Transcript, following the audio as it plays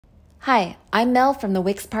Hi, I'm Mel from the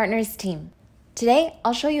Wix Partners team. Today,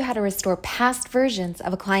 I'll show you how to restore past versions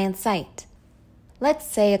of a client's site. Let's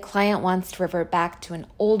say a client wants to revert back to an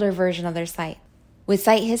older version of their site. With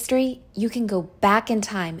Site History, you can go back in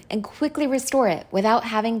time and quickly restore it without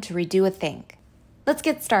having to redo a thing. Let's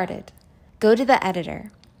get started. Go to the editor.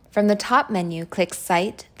 From the top menu, click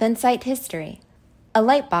Site, then Site History. A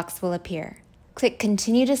light box will appear. Click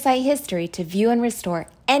Continue to Site History to view and restore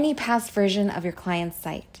any past version of your client's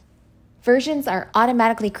site. Versions are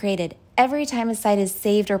automatically created every time a site is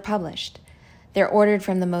saved or published. They're ordered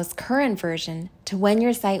from the most current version to when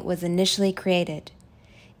your site was initially created.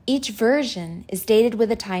 Each version is dated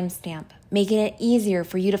with a timestamp, making it easier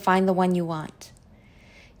for you to find the one you want.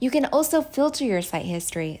 You can also filter your site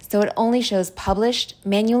history so it only shows published,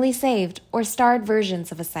 manually saved, or starred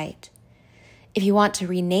versions of a site. If you want to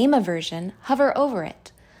rename a version, hover over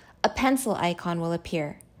it. A pencil icon will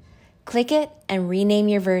appear. Click it and rename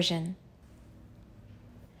your version.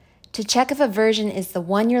 To check if a version is the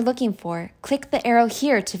one you're looking for, click the arrow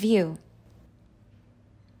here to view.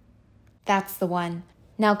 That's the one.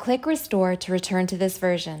 Now click Restore to return to this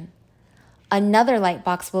version. Another light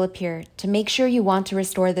box will appear to make sure you want to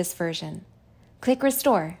restore this version. Click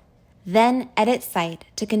Restore. Then Edit Site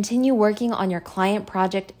to continue working on your client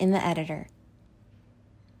project in the editor.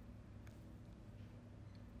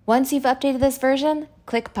 Once you've updated this version,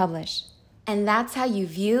 click Publish. And that's how you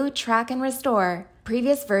view, track, and restore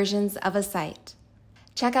previous versions of a site.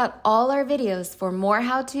 Check out all our videos for more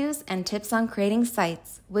how-tos and tips on creating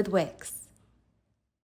sites with Wix.